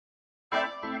Cars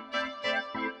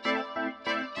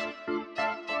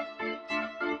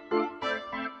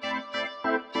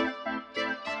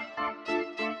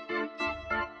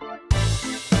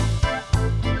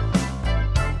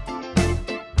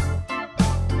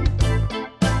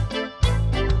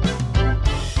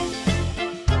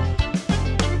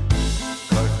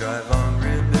drive on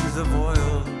ribbons of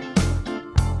oil.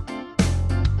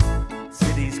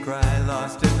 Cities cry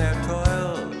lost in their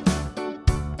toil.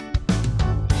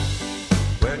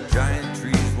 Where giant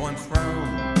trees once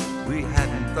roamed, we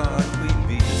hadn't thought we'd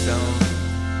be disowned.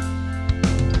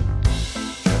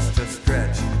 Just to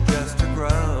stretch, just to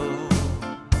grow,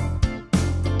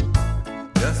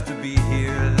 just to be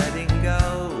here letting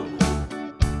go.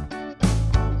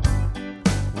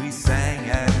 We sang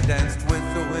and danced with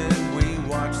the wind, we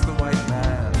watched the white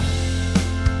man.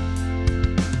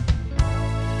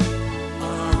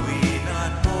 Are we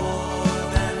not more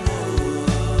than wood,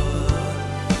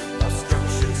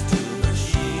 obstructions to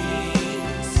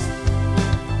machines?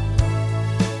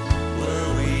 Were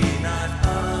we not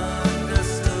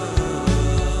understood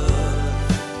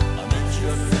amidst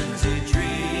your frenzied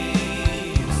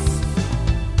dreams?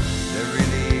 There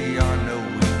really are no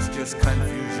weeds, just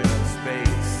confusion of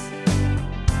space.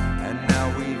 And now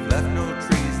we've left no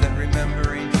trees that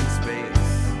remember ancient space.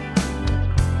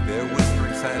 Their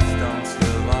whispering sandstorms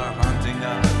still are haunting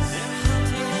us.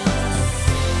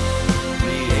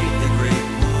 We ate the great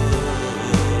wood.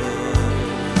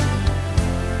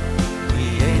 We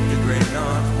ate the great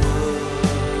north woods.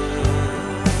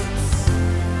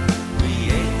 We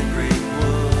ate the great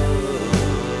wood.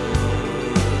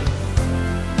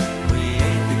 We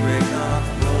ate the great north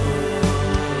woods.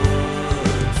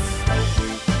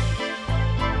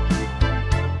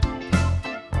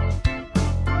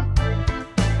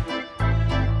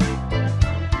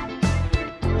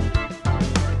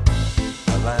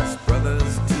 Alas,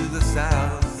 brothers to the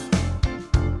south,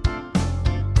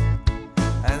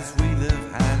 as we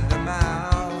live hand to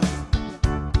mouth,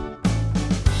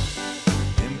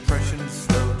 impressions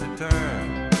slow to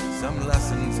turn, some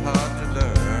lessons hard to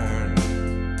learn.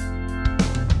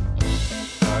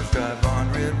 Cars drive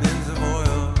on ribbons of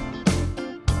oil,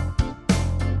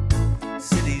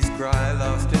 cities cry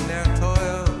lost in their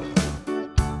toil.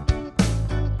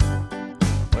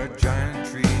 Where giant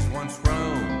trees once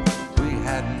roamed, we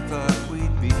hadn't thought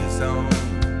we'd be disowned.